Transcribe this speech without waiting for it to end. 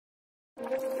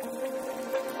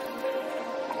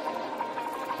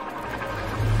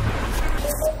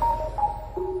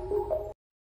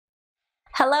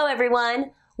Hello everyone!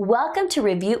 Welcome to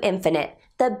Review Infinite,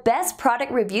 the best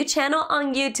product review channel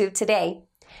on YouTube today.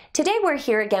 Today we're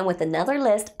here again with another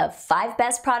list of 5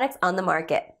 best products on the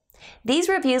market. These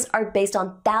reviews are based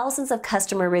on thousands of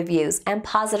customer reviews and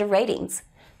positive ratings.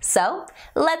 So,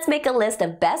 let's make a list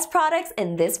of best products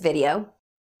in this video.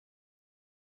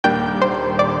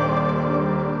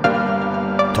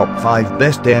 Top 5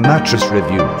 Best Air Mattress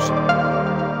Reviews.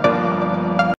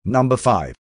 Number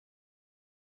 5.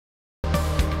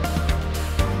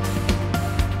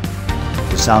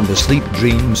 The Sound Asleep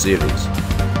Dream Series.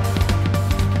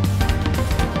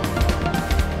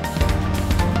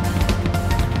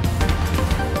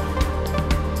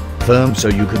 Firm so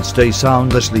you can stay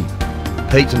sound asleep.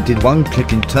 Patented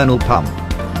one-click internal pump.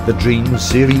 The Dream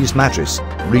Series mattress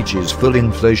reaches full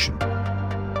inflation.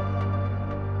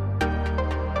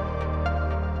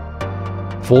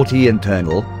 40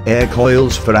 internal air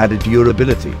coils for added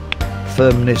durability.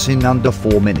 Firmness in under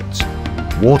 4 minutes.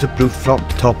 Waterproof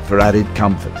flocked top for added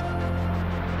comfort.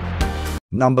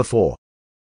 Number 4.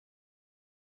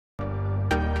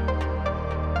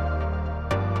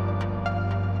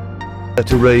 A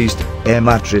raised air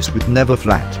mattress with never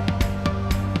flat.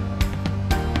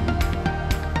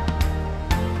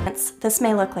 This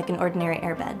may look like an ordinary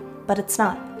airbed, but it's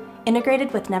not.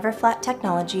 Integrated with never flat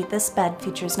technology, this bed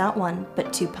features not one,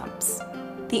 but 2 pumps.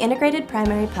 The integrated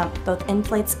primary pump both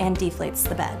inflates and deflates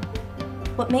the bed.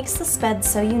 What makes this bed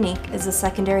so unique is the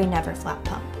secondary never flat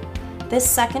pump. This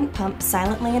second pump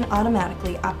silently and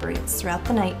automatically operates throughout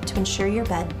the night to ensure your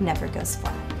bed never goes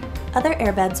flat. Other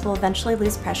airbeds will eventually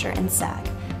lose pressure and sag,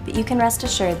 but you can rest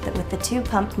assured that with the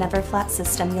 2-pump never flat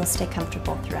system you'll stay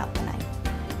comfortable throughout the night.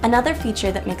 Another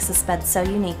feature that makes this bed so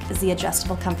unique is the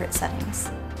adjustable comfort settings: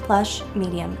 plush,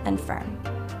 medium, and firm.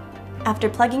 After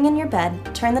plugging in your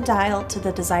bed, turn the dial to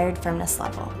the desired firmness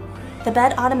level. The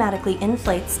bed automatically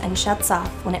inflates and shuts off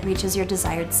when it reaches your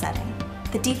desired setting.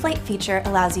 The deflate feature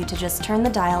allows you to just turn the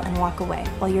dial and walk away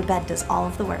while your bed does all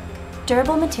of the work.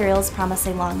 Durable materials promise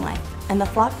a long life, and the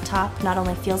flock top not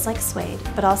only feels like suede,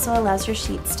 but also allows your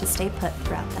sheets to stay put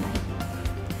throughout the night.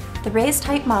 The raised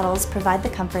height models provide the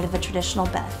comfort of a traditional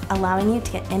bed, allowing you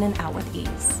to get in and out with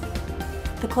ease.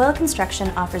 The coil construction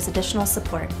offers additional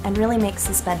support and really makes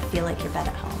this bed feel like your bed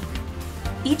at home.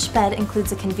 Each bed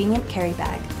includes a convenient carry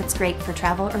bag that's great for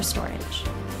travel or storage.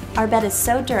 Our bed is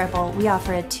so durable, we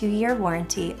offer a 2-year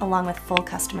warranty along with full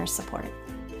customer support.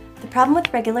 The problem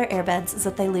with regular airbeds is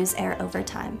that they lose air over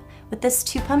time. With this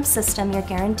 2-pump system, you're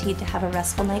guaranteed to have a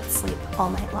restful night's sleep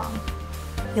all night long.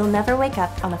 You'll never wake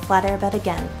up on a flat airbed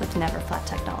again with never flat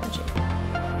technology.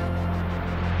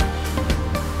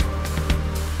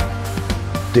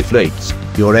 Deflates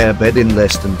your airbed in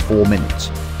less than 4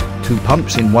 minutes. 2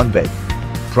 pumps in one bed.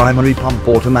 Primary pump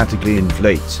automatically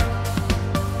inflates.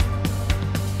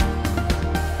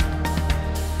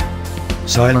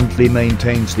 Silently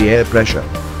maintains the air pressure.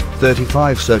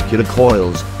 35 circular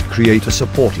coils create a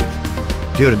supportive,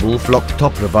 durable flocked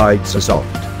top provides a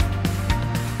soft.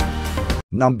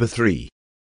 Number 3.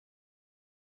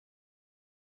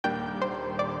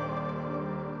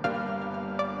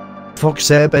 Fox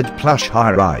Airbed Plush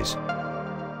High Rise.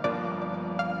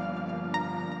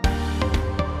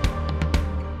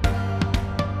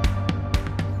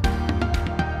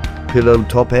 Pillow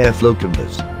top airflow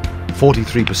canvas.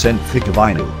 43% thicker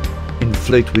vinyl.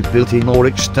 Inflate with built-in or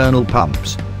external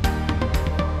pumps.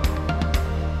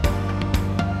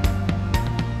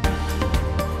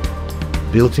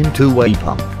 Built-in 2-way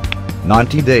pump.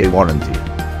 90-day warranty.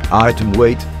 Item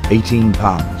weight, 18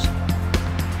 pounds.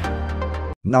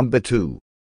 Number 2.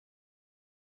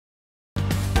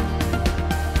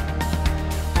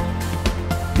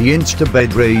 The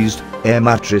Insta-Bed raised air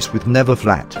mattress with never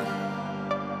flat.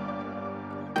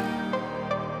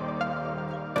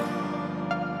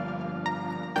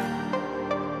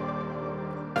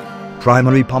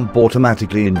 Primary pump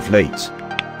automatically inflates.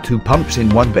 2 pumps in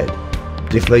one bed.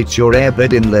 Deflates your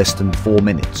airbed in less than 4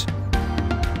 minutes.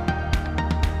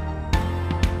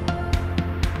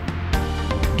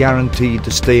 Guaranteed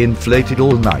to stay inflated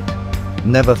all night.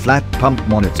 Never flat pump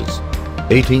monitors.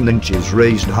 18 inches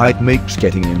raised height makes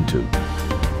getting into.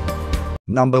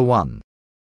 Number 1.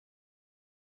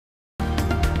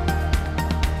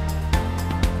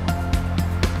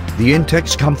 The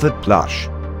Intex Comfort Plush.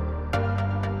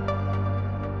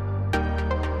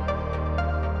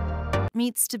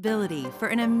 Meet stability for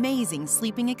an amazing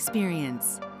sleeping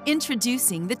experience.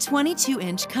 Introducing the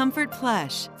 22-inch Comfort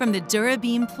Plush from the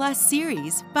DuraBeam Plus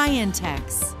series by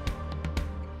Intex.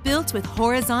 Built with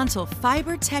horizontal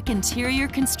fiber tech interior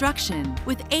construction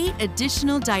with 8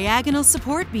 additional diagonal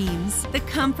support beams, the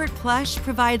Comfort Plush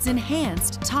provides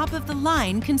enhanced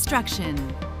top-of-the-line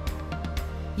construction.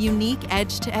 Unique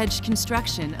edge-to-edge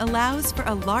construction allows for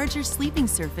a larger sleeping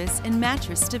surface and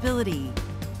mattress stability.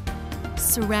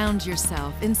 Surround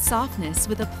yourself in softness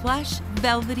with a plush,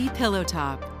 velvety pillow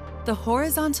top. The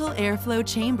horizontal airflow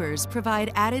chambers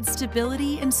provide added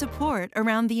stability and support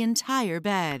around the entire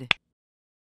bed.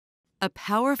 A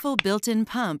powerful built-in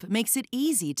pump makes it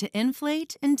easy to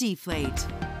inflate and deflate.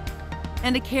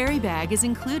 And a carry bag is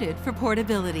included for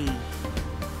portability.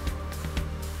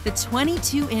 The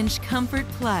 22-inch Comfort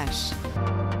Plush.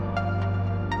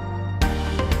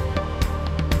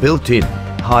 Built-in,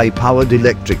 high-powered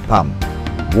electric pump.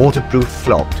 Waterproof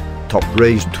flocked, top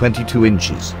raised 22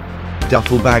 inches.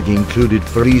 Duffel bag included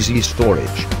for easy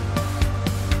storage.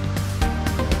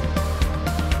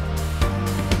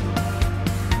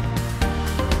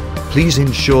 Please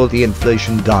ensure the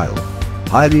inflation dial.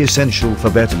 Highly essential for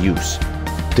better use.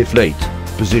 Deflate,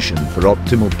 position for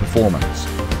optimal performance.